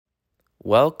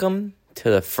Welcome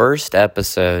to the first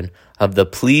episode of the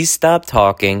Please Stop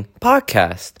Talking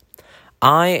podcast.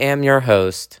 I am your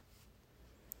host,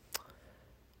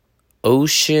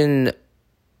 Ocean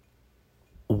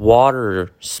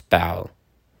Water Spout.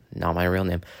 Not my real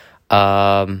name.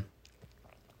 And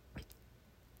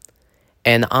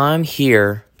I'm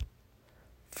here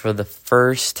for the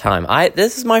first time.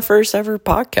 This is my first ever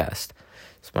podcast.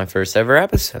 It's my first ever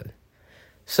episode.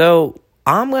 So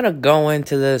I'm going to go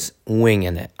into this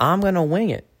winging it. I'm going to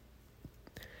wing it.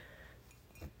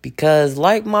 Because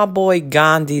like my boy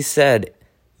Gandhi said,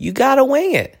 you got to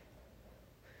wing it.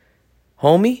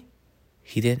 Homie,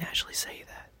 he didn't actually say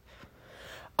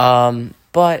that.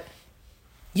 But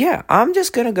yeah, I'm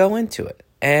just going to go into it.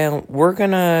 And we're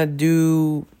going to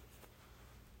do,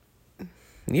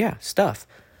 stuff.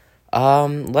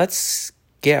 Let's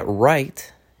get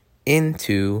right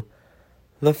into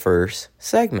the first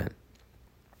segment.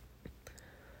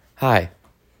 Hi.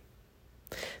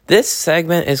 This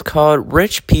segment is called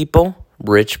Rich People,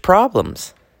 Rich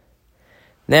Problems.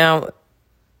 Now,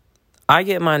 I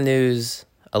get my news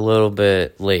a little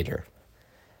bit later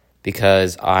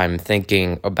because I'm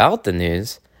thinking about the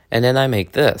news and then I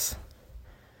make this.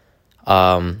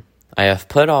 I have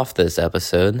put off this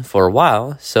episode for a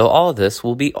while, so all of this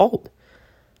will be old.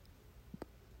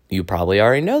 You probably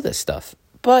already know this stuff,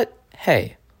 but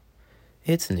hey,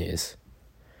 it's news.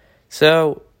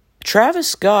 So, Travis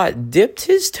Scott dipped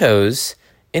his toes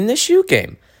in the shoe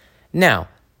game. Now,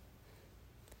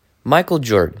 Michael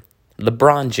Jordan,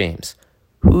 LeBron James,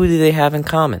 who do they have in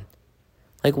common?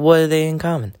 Like, what are they in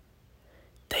common?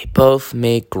 They both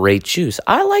make great shoes.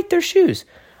 I like their shoes.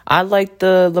 I like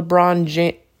the LeBron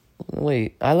James.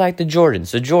 I like the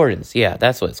Jordans. The Jordans. Yeah,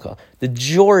 that's what it's called. The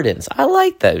Jordans. I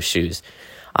like those shoes.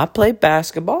 I play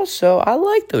basketball, so I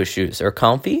like those shoes. They're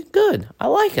comfy. Good. I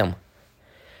like them.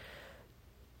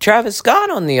 Travis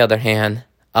Scott, on the other hand,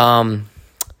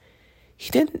 he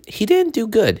didn't do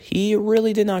good. He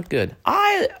really did not good.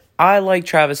 I like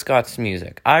Travis Scott's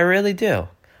music. I really do.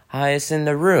 Highest in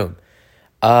the Room.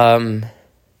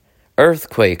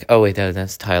 Earthquake. Oh wait,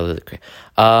 that's Tyler the Creator.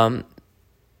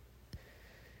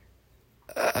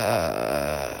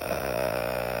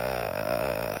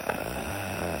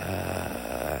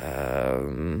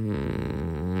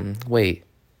 Wait.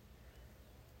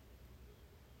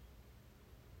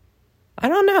 I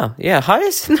don't know. Yeah,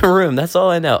 Highest in the Room. That's all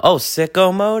I know. Oh,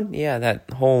 Sicko Mode? Yeah, that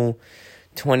whole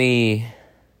 20...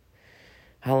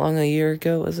 How long a year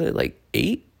ago was it? Like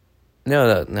 8?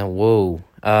 No, whoa.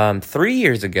 3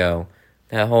 years ago,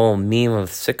 that whole meme of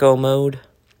Sicko Mode.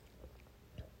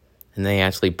 And they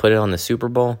actually put it on the Super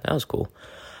Bowl. That was cool.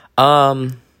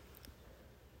 But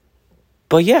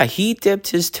yeah, he dipped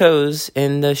his toes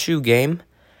in the shoe game.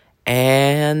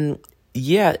 And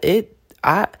yeah,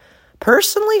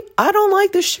 personally, I don't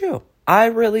like the shoe. I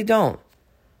really don't.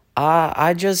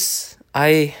 It's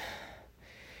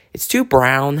too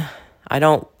brown. I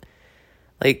don't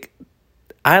like.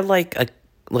 I like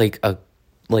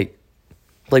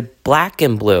black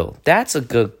and blue. That's a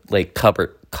good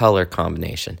color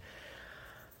combination.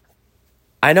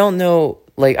 I don't know.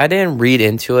 I didn't read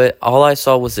into it. All I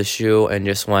saw was the shoe and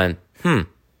just went,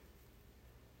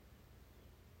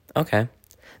 okay.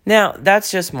 Now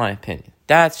that's just my opinion.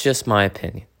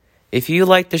 If you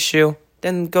like the shoe,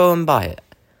 then go and buy it.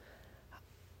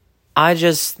 I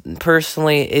just,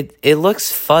 personally, it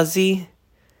looks fuzzy,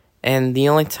 and the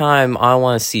only time I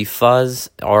want to see fuzz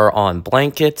are on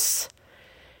blankets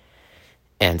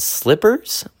and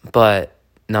slippers, but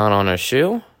not on a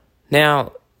shoe.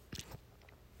 Now,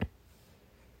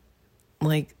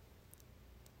 I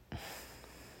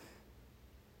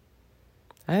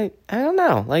don't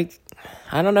know.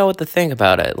 I don't know what to think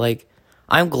about it.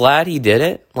 I'm glad he did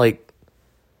it.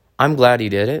 I'm glad he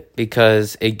did it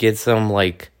because it gets him,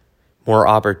 more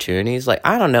opportunities.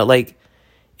 I don't know.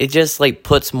 It just,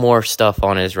 puts more stuff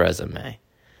on his resume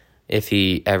if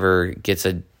he ever gets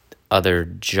a other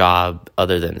job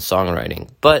other than songwriting.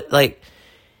 But,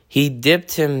 he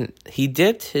dipped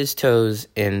his toes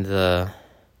in the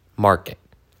market,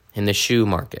 in the shoe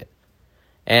market.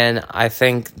 And I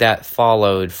think that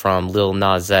followed from Lil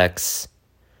Nas X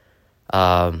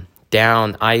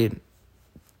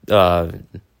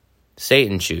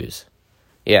Satan shoes.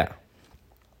 Yeah.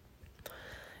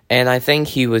 And I think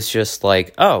he was just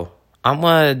oh, I'm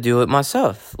going to do it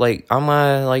myself. I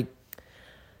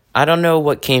don't know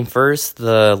what came first,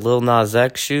 the Lil Nas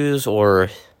X shoes or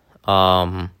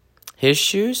his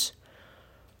shoes.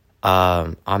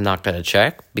 I'm not going to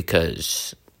check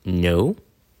because no.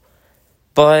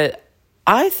 But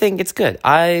I think it's good.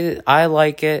 I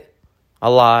like it a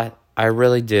lot. I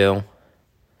really do.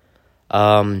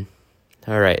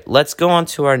 All right, let's go on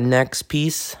to our next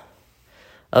piece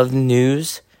of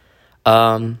news.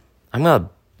 I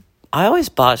always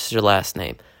botch their last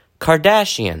name.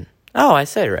 Kardashian. Oh, I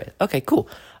said it right. Okay, cool.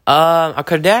 A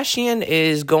Kardashian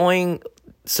is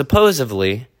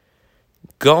supposedly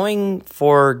going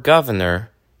for governor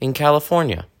in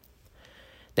California.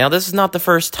 Now, this is not the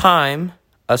first time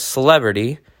a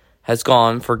celebrity has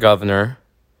gone for governor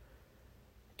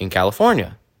in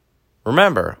California.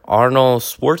 Remember, Arnold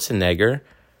Schwarzenegger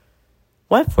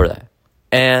went for that.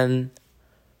 And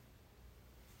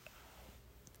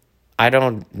I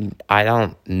don't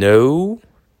know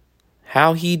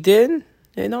how he did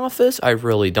in office. I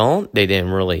really don't. They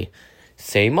didn't really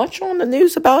say much on the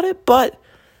news about it, but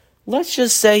let's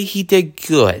just say he did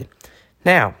good.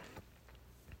 Now,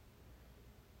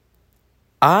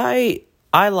 I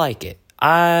like it.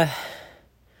 I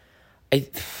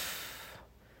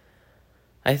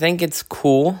think it's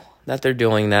cool that they're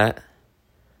doing that.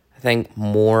 I think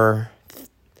more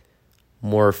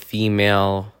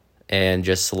female and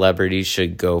just celebrities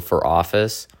should go for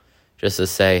office just to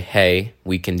say, hey,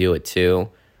 we can do it too.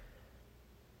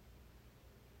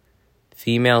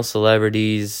 Female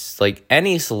celebrities, like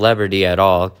any celebrity at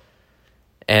all,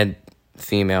 and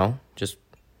female, just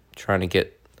trying to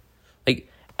get, like,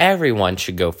 everyone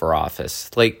should go for office.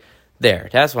 Like,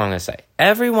 that's what I'm going to say.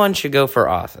 Everyone should go for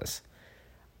office.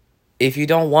 If you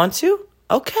don't want to,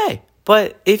 okay.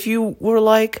 But if you were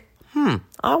like,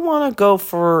 I want to go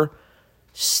for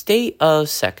state of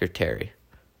secretary,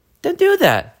 then do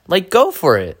that. Like, go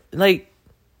for it. Like,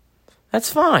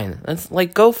 that's fine. That's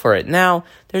like, go for it. Now,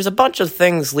 there's a bunch of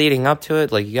things leading up to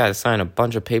it. Like, you got to sign a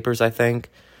bunch of papers, I think.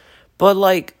 But,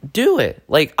 like, do it.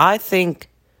 Like, I think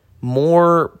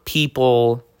more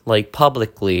people, like,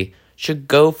 publicly should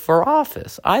go for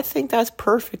office. I think that's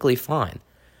perfectly fine.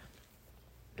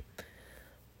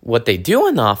 What they do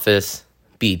in office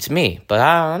beats me, but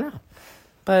I don't know.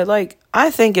 But, like,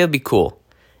 I think it would be cool.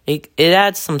 It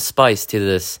adds some spice to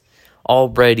this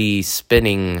already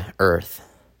spinning earth.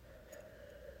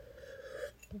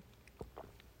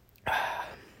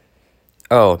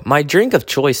 Oh, my drink of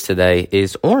choice today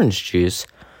is orange juice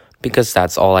because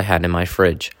that's all I had in my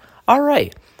fridge. All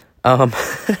right.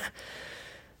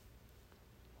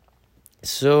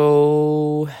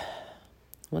 So,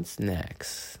 what's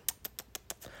next?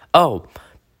 Oh,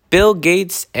 Bill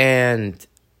Gates and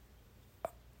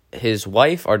his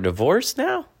wife are divorced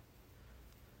now?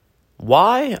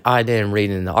 Why? I didn't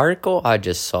read in the article. I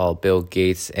just saw Bill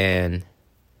Gates and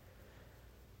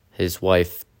his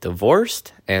wife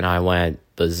divorced, and I went,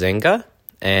 bazinga,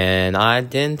 and I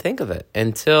didn't think of it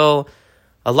until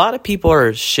a lot of people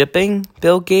are shipping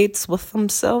Bill Gates with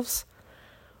themselves.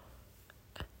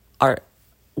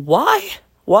 Why?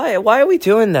 Why are we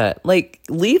doing that? Like,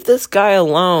 leave this guy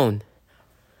alone.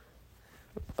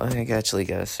 I actually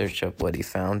gotta search up what he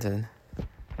found. And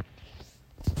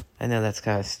I know that's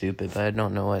kind of stupid, but I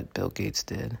don't know what Bill Gates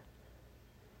did.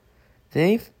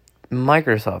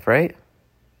 Microsoft, right?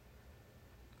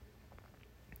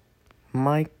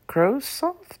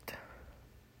 Microsoft?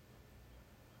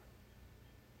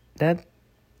 That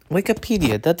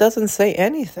Wikipedia, that doesn't say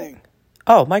anything.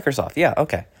 Oh, Microsoft, yeah,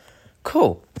 okay.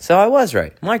 Cool. So I was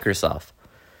right. Microsoft.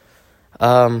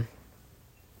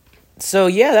 So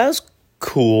yeah, that was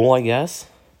cool, I guess.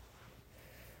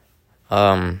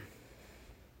 I'm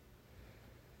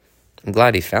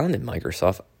glad he founded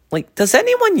Microsoft. Like, does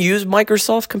anyone use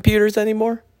Microsoft computers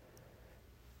anymore?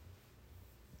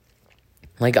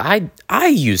 Like, I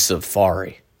use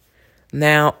Safari.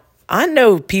 Now, I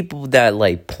know people that,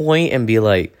 like, point and be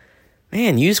like,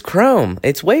 man, use Chrome.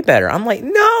 It's way better. I'm like,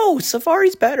 no,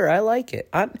 Safari's better. I like it.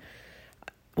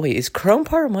 Wait, is Chrome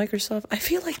part of Microsoft? I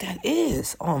feel like that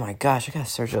is. Oh, my gosh. I got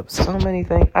to search up so many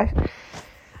things.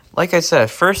 Like I said,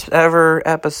 first ever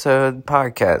episode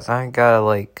podcast. I got to,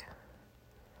 like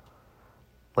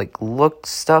look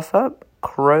stuff up.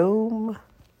 Chrome.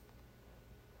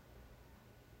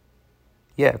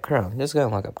 Yeah, Chrome. Just go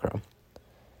and look up Chrome.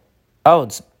 Oh,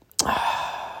 it's...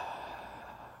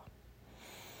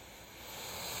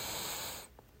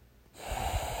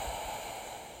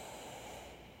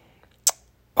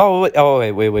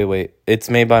 Wait. It's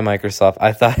made by Microsoft.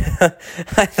 I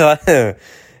thought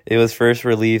it was first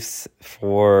released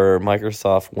for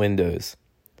Microsoft Windows.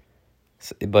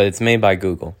 But it's made by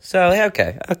Google. So,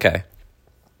 okay.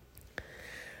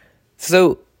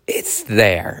 So, it's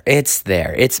there.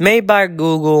 It's made by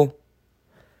Google.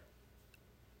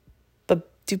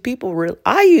 But do people really...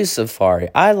 I use Safari.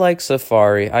 I like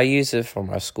Safari. I use it for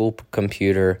my school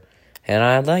computer. And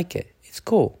I like it. It's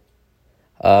cool.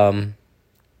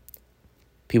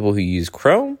 People who use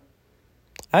Chrome,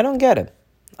 I don't get it.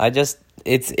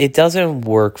 It doesn't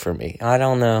work for me. I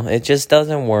don't know. It just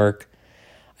doesn't work.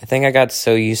 I think I got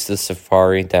so used to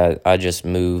Safari that I just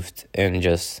moved and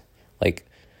just, like,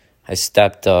 I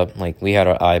stepped up. Like, we had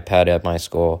an iPad at my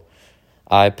school.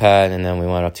 iPad, and then we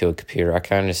went up to a computer. I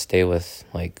kind of stay with,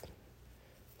 like,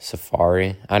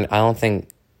 Safari. I don't think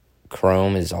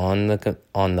Chrome is on the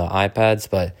iPads,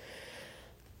 but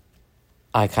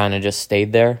I kind of just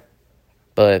stayed there.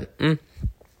 But, what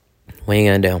are you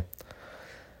going to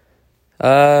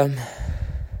do?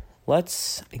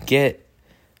 Let's get...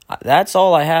 That's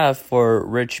all I have for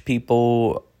rich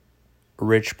people,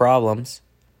 rich problems.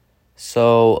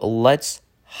 So let's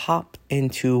hop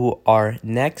into our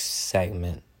next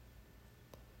segment.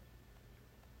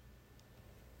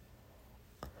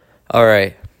 All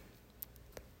right.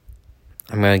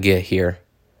 I'm going to get here.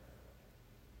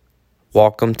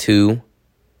 Welcome to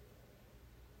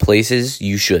places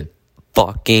you should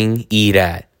fucking eat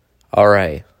at. All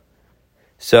right.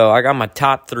 So I got my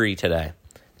top 3 today.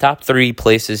 Top 3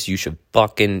 places you should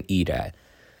fucking eat at.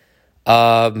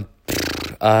 I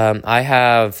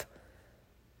have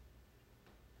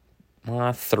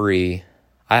 3.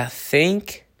 I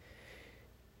think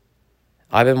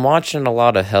I've been watching a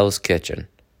lot of Hell's Kitchen.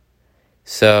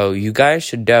 So you guys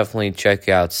should definitely check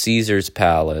out Caesar's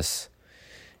Palace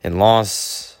in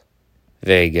Las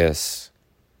Vegas.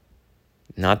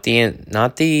 Not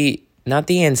the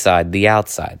inside, the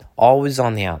outside. Always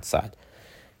on the outside.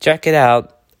 Check it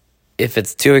out. If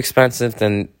it's too expensive,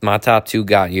 then my top 2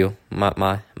 got you.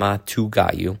 My 2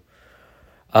 got you.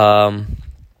 Go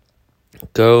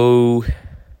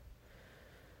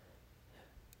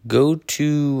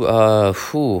to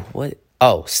what?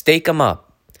 Oh, Steak 'em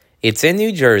Up. It's in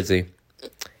New Jersey.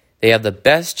 They have the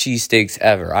best cheesesteaks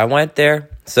ever. I went there,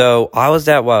 so I was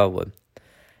at Wildwood,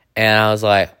 and I was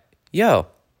like, "Yo."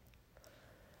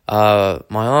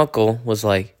 My uncle was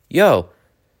like, "Yo,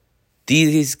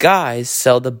 these guys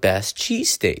sell the best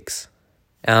cheesesteaks,"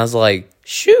 and I was like,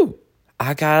 "Shoot,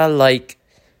 I gotta like,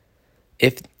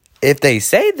 if they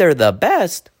say they're the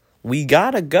best, we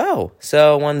gotta go."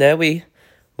 So one day we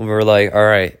were like, "All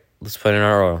right, let's put in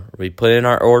our order." We put in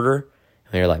our order.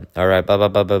 And we were like, all right,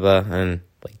 and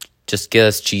like, just get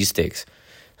us cheesesteaks.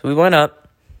 So we went up,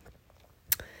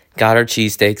 got our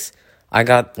cheesesteaks. I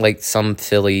got like some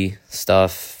Philly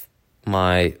stuff.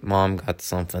 My mom got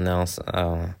something else.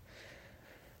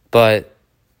 But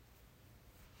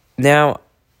now,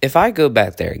 if I go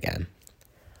back there again,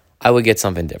 I would get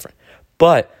something different.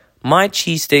 But my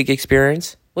cheesesteak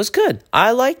experience was good.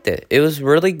 I liked it. It was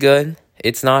really good.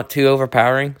 It's not too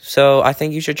overpowering, so I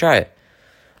think you should try it.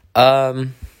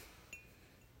 And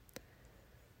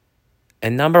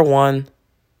number 1,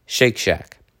 Shake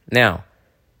Shack. Now,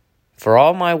 for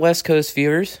all my West Coast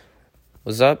viewers,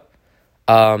 what's up?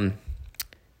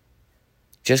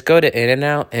 Just go to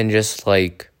In-N-Out and just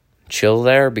like chill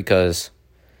there, because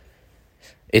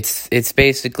it's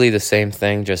basically the same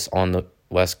thing, just on the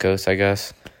West Coast, I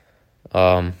guess.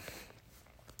 Like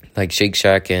Shake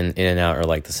Shack and In-N-Out are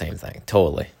like the same thing,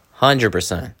 totally,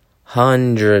 100%.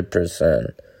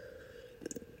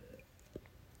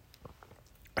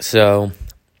 So,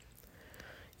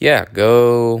 yeah,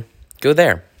 go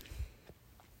there.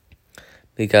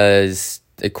 Because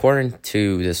according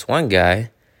to this one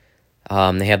guy,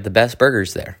 they have the best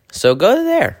burgers there. So go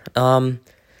there.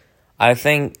 I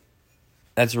think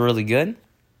that's really good.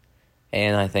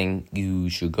 And I think you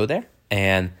should go there.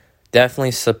 And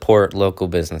definitely support local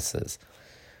businesses.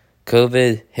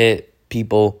 COVID hit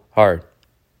people hard.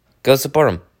 Go support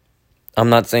them. I'm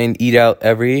not saying eat out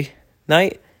every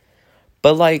night,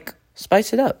 but like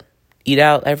spice it up. Eat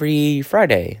out every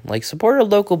Friday. Like support a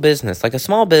local business, like a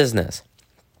small business.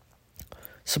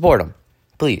 Support them,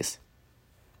 please.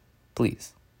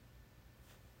 Please.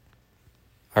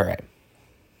 All right.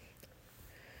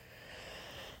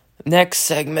 Next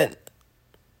segment.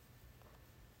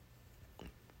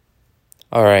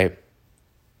 All right.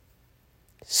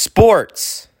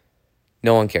 Sports.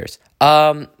 No one cares.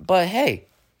 But hey,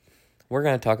 we're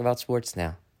going to talk about sports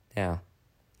now. Now,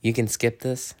 you can skip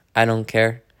this. I don't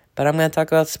care. But I'm going to talk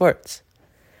about sports.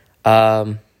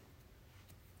 So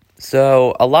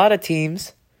a lot of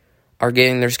teams are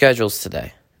getting their schedules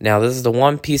today. Now, this is the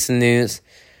one piece of news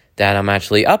that I'm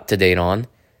actually up to date on.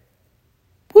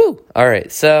 Woo! All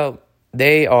right, so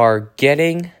they are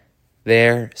getting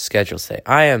their schedules today.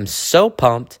 I am so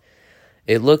pumped.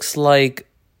 It looks like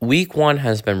week 1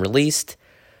 has been released.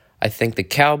 I think the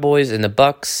Cowboys and the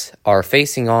Bucks are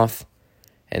facing off,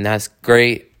 and that's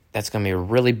great. That's going to be a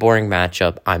really boring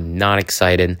matchup. I'm not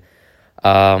excited.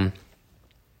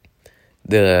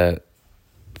 The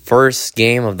first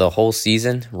game of the whole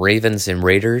season, Ravens and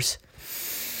Raiders.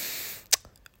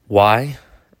 Why?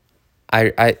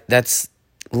 I that's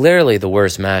literally the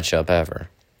worst matchup ever.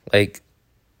 Like,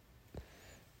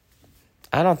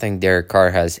 I don't think Derek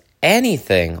Carr has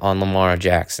anything on Lamar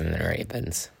Jackson and the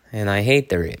Ravens. And I hate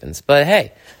the Ravens. But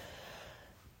hey,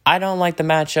 I don't like the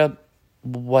matchup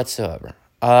whatsoever.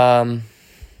 I'm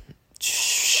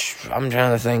trying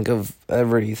to think of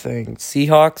everything.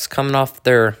 Seahawks coming off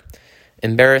their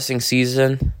embarrassing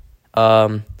season.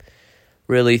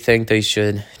 Really think they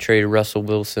should trade Russell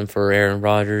Wilson for Aaron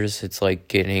Rodgers. It's like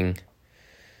getting...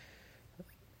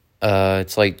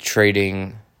 it's like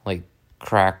trading, like,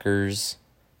 crackers,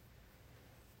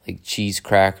 like cheese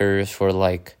crackers for,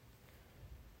 like,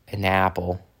 an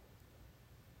apple.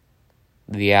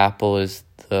 The apple is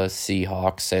the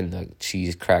Seahawks and the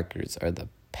cheese crackers are the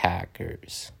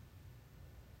Packers.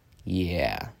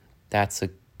 Yeah, that's a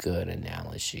good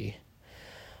analogy.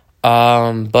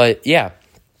 But yeah,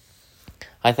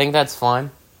 I think that's fine.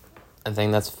 I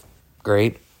think that's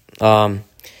great. I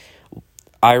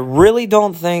really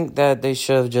don't think that they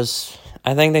should have just...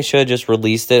 I think they should have just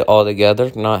released it all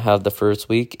together, not have the first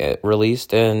week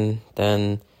released, and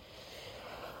then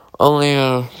only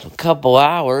a couple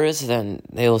hours, then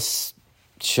they'll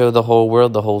show the whole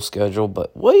world the whole schedule.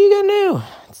 But what are you going to do?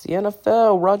 It's the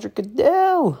NFL. Roger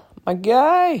Goodell, my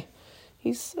guy.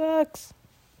 He sucks.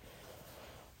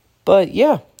 But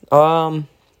yeah, what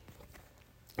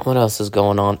else is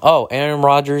going on? Oh, Aaron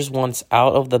Rodgers wants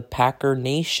out of the Packer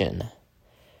Nation.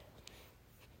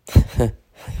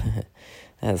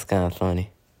 That's kind of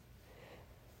funny.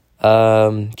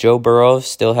 Joe Burrow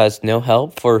still has no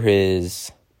help for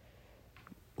his...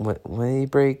 What did he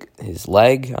break? His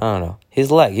leg? I don't know.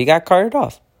 His leg. He got carted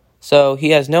off. So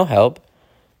he has no help.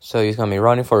 So he's going to be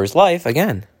running for his life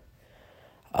again.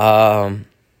 That's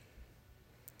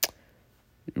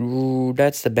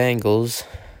the Bengals.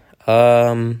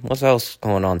 What else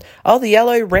going on? Oh, the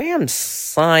LA Rams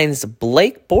signs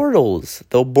Blake Bortles,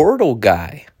 the Bortle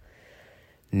guy.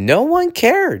 No one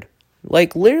cared.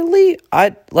 Like, literally,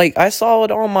 I saw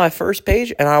it on my first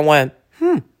page, and I went,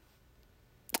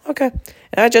 okay.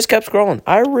 And I just kept scrolling.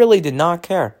 I really did not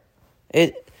care.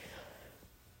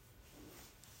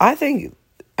 I think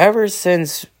ever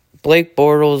since Blake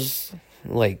Bortles,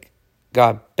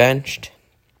 got benched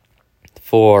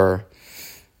for,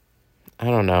 I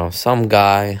don't know, some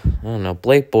guy, I don't know,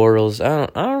 Blake Bortles, I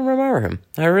don't remember him.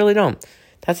 I really don't.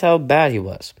 That's how bad he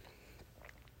was.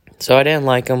 So I didn't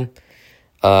like him.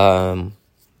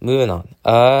 Moving on.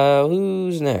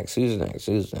 Who's next?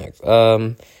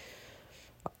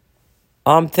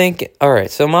 I'm thinking...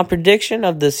 Alright, so my prediction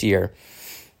of this year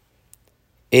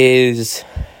is...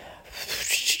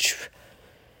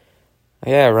 I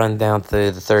gotta run down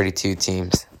through the 32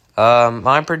 teams.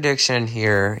 My prediction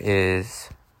here is...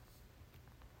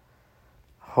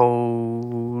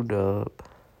 Hold up.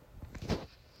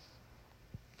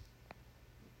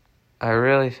 I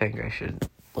really think I should,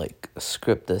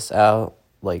 script this out,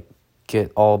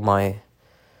 get all my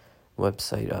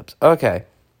website ups. Okay,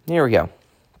 here we go.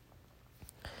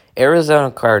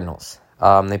 Arizona Cardinals.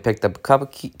 They picked up a couple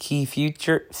key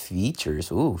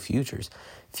features. Ooh, futures.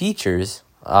 Features.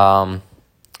 How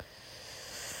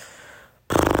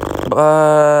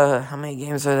many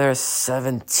games are there?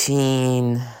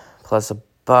 17 plus a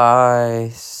bye.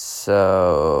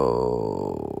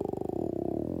 So...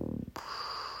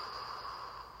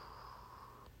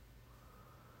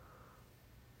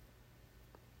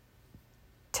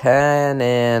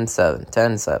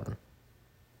 10-7.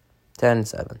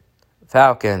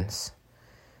 Falcons.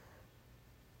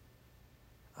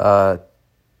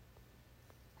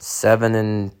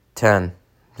 7-10.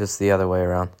 Just the other way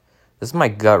around. This is my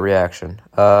gut reaction.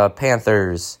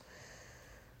 Panthers.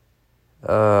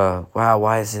 Wow,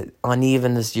 why is it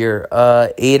uneven this year?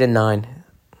 8-9.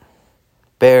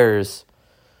 Bears.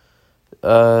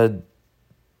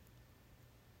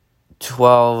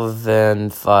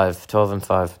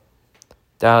 12-5.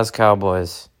 Dallas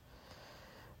Cowboys.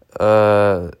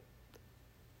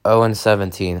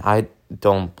 0-17. I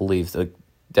don't believe the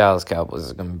Dallas Cowboys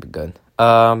is going to be good.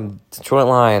 Detroit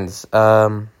Lions.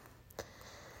 Gut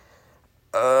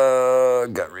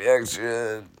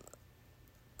reaction.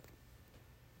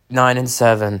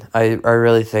 9-7. I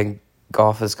really think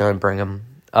Goff is going to bring them.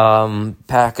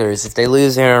 Packers. If they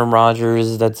lose Aaron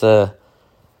Rodgers, that's a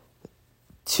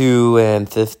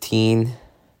 2-15.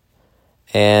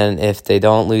 And if they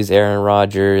don't lose Aaron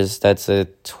Rodgers, that's a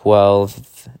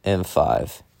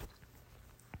 12-5.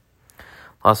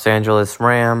 Los Angeles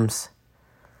Rams,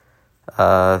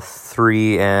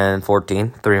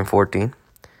 3-14.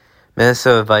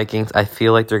 Minnesota Vikings, I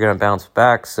feel like they're going to bounce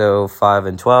back, so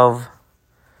 5-12.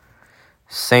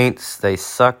 Saints, they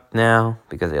suck now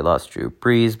because they lost Drew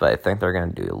Brees, but I think they're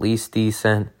going to do at least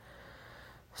decent.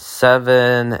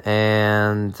 7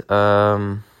 and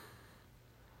 10.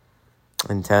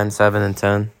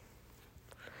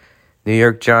 New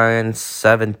York Giants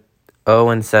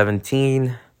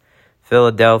 0-17.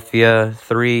 Philadelphia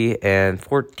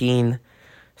 3-14.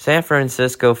 San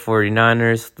Francisco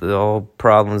 49ers, the whole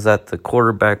problems at the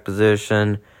quarterback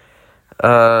position.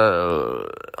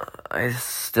 I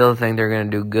still think they're gonna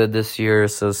do good this year.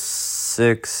 So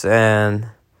 6-11.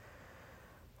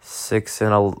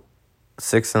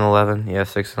 Yeah,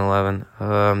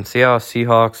 6-11. Seattle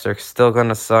Seahawks, they're still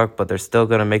gonna suck, but they're still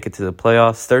gonna make it to the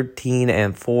playoffs.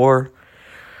 13-4.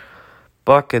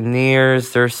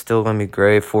 Buccaneers, they're still gonna be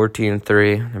great.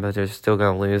 14-3, but they're still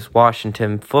gonna lose.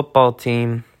 Washington football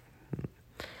team.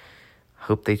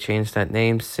 Hope they change that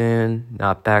name soon.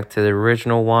 Not back to the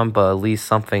original one, but at least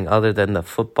something other than the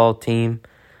football team.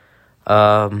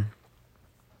 I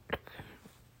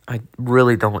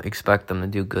really don't expect them to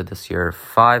do good this year.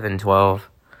 5-12.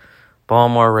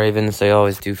 Baltimore Ravens, they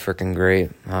always do freaking great.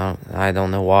 I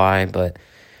don't know why, but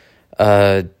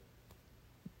 11-6.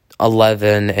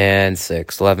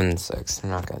 11-6.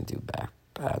 They're not gonna do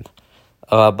bad.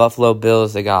 Buffalo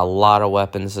Bills, they got a lot of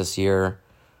weapons this year.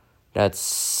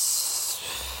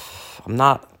 I'm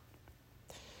not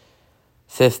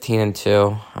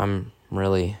 15-2. I'm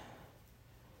really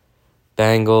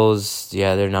Bengals.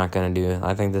 Yeah, they're not gonna do it.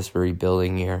 I think this is a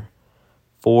rebuilding year.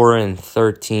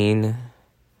 4-13.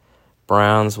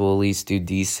 Browns will at least do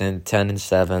decent.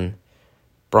 10-7.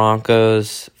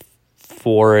 Broncos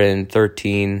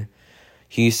 4-13.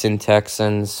 Houston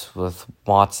Texans with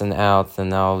Watson out, then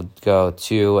they'll go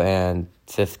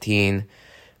 2-15.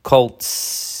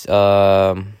 Colts,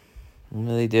 what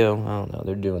do they do? I don't know.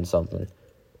 They're doing something.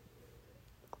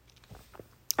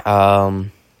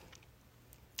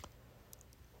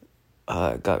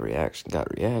 Got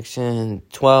reaction.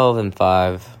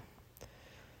 12-5.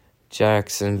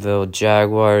 Jacksonville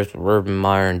Jaguars, Urban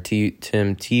Meyer and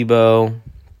Tim Tebow.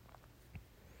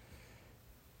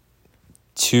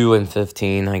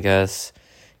 2-15, I guess.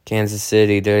 Kansas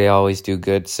City, they always do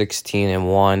good.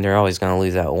 16-1. They're always going to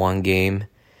lose that one game.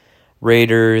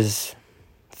 Raiders,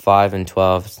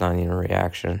 5-12. It's not even a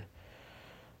reaction.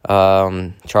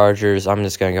 Chargers, I'm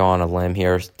just going to go on a limb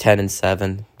here.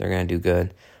 10-7. They're going to do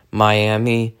good.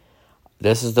 Miami,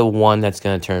 this is the one that's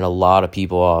going to turn a lot of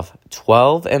people off.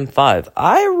 12-5.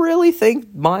 I really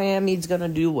think Miami's going to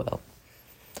do well.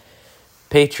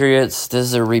 Patriots, this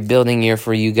is a rebuilding year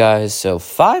for you guys. So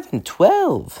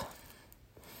 5-12.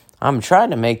 I'm trying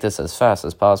to make this as fast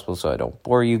as possible so I don't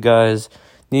bore you guys.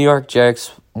 New York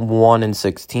Jets,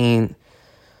 1-16.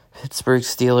 Pittsburgh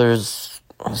Steelers,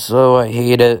 so I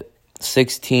hate it.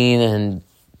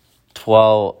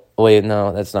 16-12. Wait,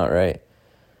 no, that's not right.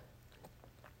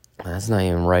 That's not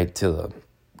even right to the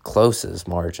closest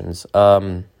margins.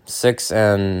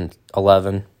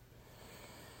 6-11.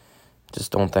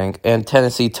 Just don't think. And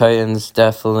Tennessee Titans,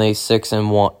 definitely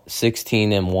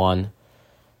 16-1.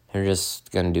 They're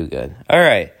just going to do good. All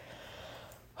right.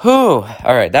 All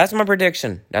right, that's my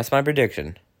prediction. I'm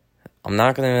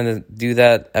not going to do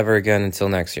that ever again until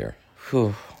next year.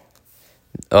 Oh,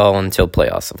 until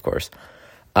playoffs, of course.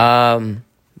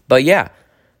 But yeah.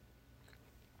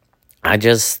 I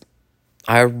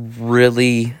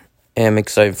really am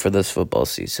excited for this football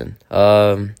season.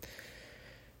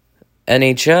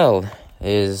 NHL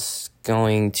is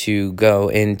going to go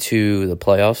into the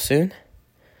playoffs soon.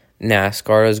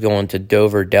 NASCAR is going to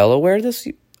Dover, Delaware this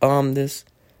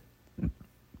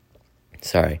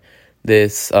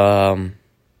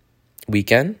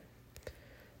weekend.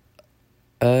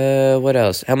 What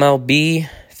else? MLB,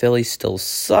 Phillies still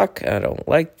suck. I don't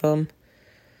like them.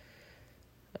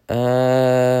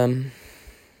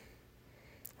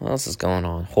 What else is going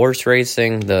on? Horse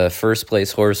racing. The first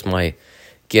place horse might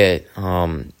get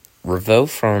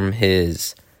revoked from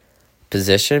his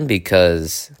position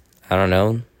because, I don't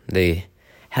know, they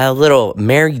had a little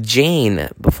Mary Jane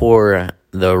before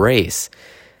the race.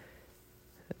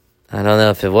 I don't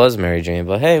know if it was Mary Jane,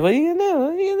 but hey, what are you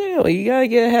gonna do? You gotta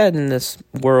get ahead in this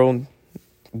world.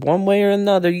 One way or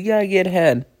another, you gotta get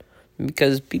ahead.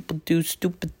 Because people do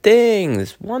stupid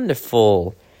things.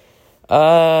 Wonderful.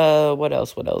 What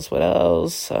else?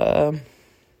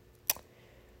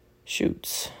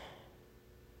 Chutes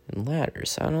and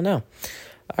ladders. I don't know.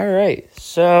 All right,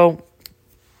 so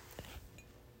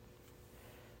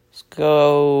let's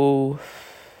go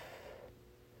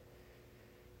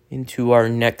into our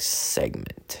next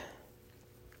segment.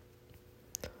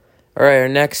 All right, our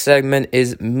next segment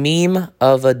is Meme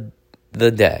of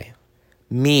the Day.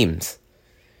 Memes.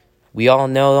 We all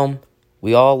know them.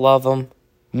 We all love them.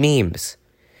 Memes.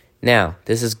 Now,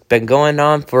 this has been going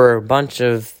on for a bunch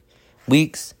of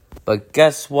weeks, but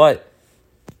guess what?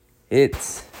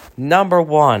 It's number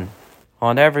one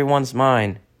on everyone's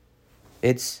mind.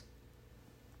 It's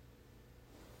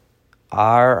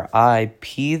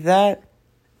R.I.P. that?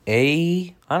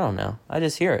 I don't know. I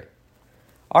just hear it.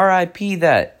 R.I.P.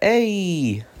 that.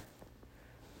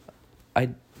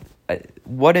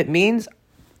 What it means?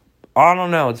 I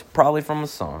don't know. It's probably from a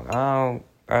song. I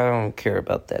don't care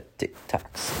about that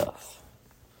TikTok stuff.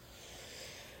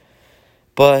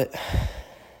 But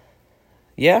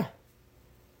yeah.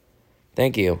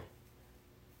 Thank you.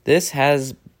 This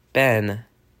has been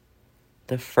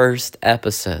the first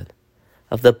episode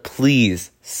of the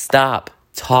Please Stop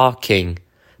Talking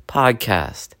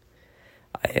podcast.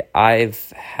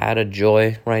 I've had a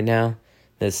joy right now.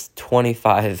 This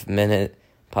 25-minute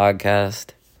podcast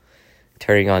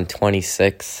turning on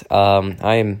 26.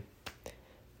 I'm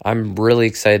really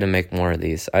excited to make more of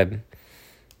these. I'm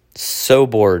so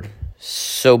bored.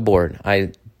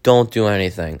 I don't do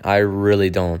anything. I really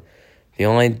don't. The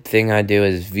only thing I do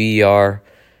is VR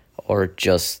or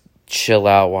just chill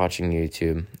out watching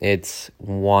YouTube. It's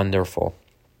wonderful.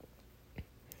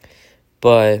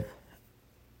 But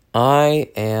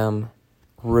I am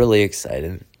really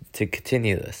excited to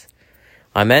continue this.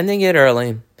 I'm ending it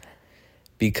early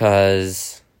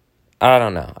because, I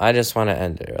don't know, I just want to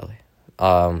end it early.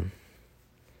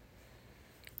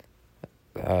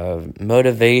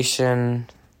 Motivation,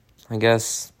 I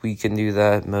guess we can do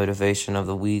that. Motivation of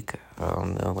the week. I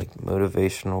don't know, like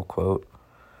motivational quote.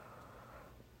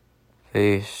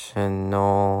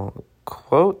 Motivational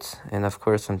quote. And of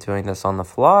course, I'm doing this on the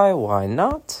fly. Why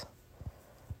not?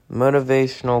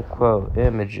 Motivational quote.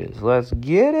 Images. Let's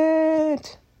get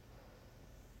it.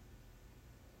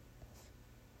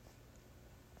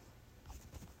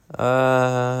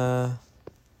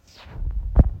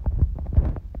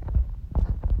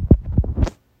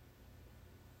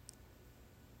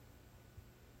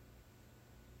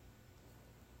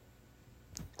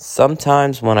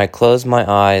 Sometimes when I close my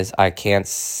eyes, I can't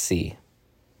see.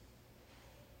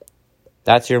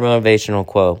 That's your motivational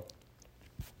quote.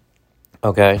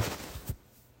 Okay?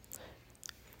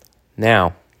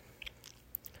 Now,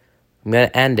 I'm going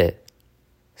to end it.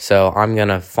 So I'm going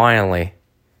to finally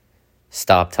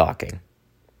stop talking.